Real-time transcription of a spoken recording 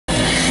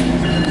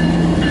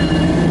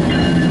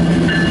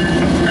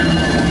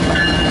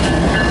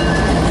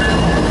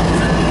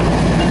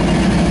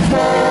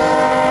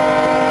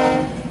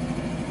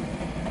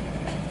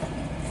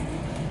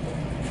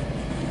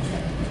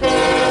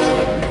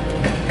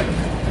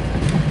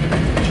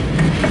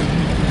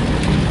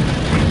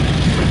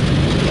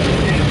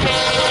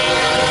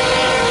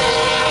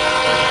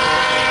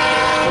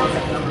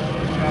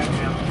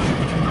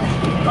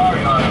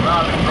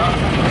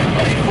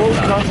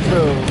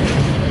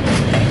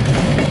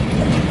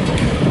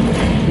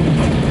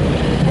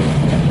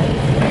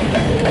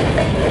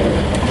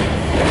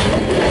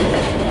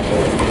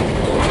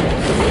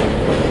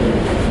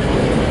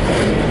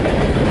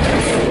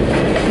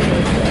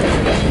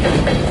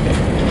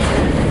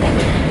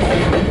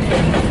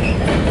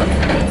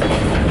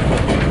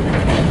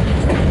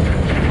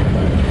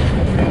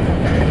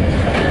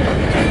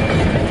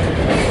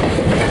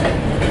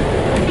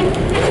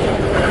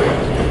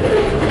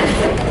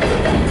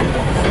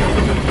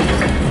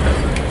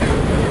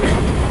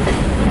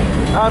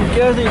I'm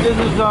guessing this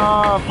is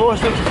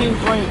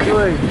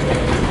 416-23.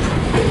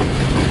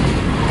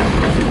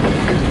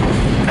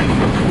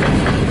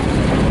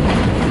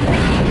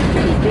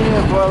 He's been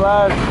here for the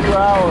last few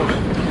hours.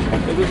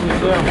 If this is him.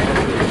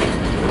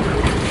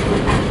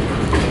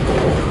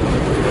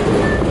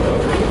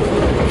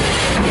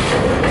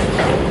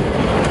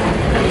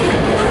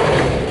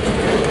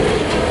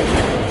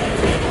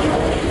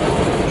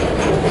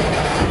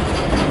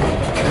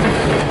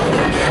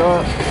 So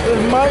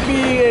this might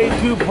be a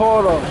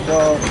two-parter,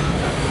 so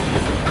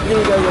give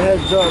you guys a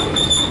heads up.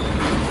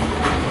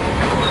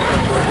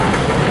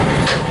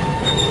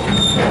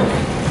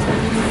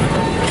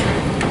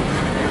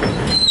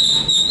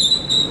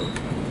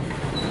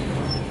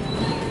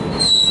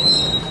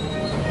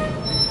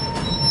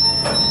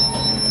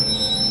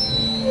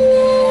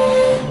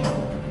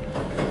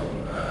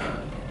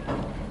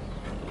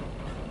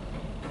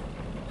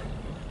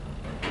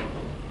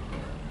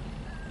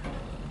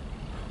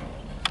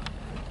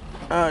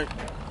 Alright,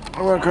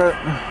 I'm gonna cut it.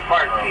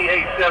 Mark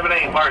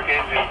T878, Mark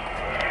engine.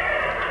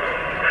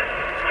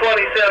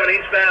 27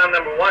 eastbound,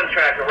 number 1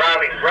 track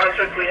arriving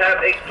Brunswick. We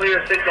have a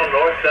clear signal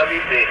north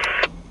WB.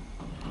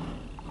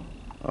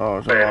 Oh,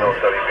 it's Clear north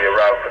WB,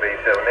 arrival for the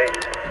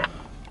 878.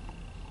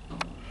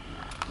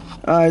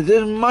 Alright,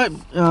 this might,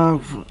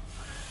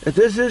 if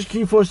this is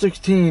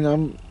Q416,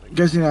 I'm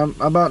guessing I'm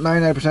about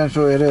 99%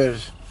 sure it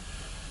is.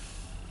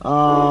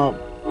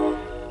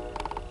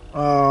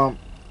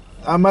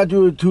 I might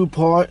do a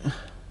two-part.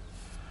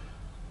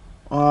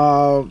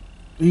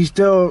 He's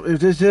still, if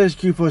this is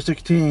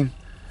Q416,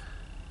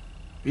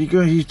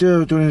 he's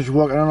still doing his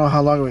work. I don't know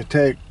how long it would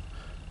take,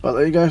 but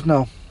let you guys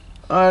know.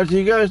 Alright, see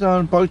you guys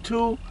on part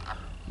 2,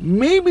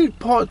 maybe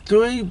part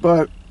 3,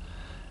 but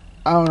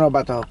I don't know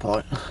about the whole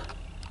part.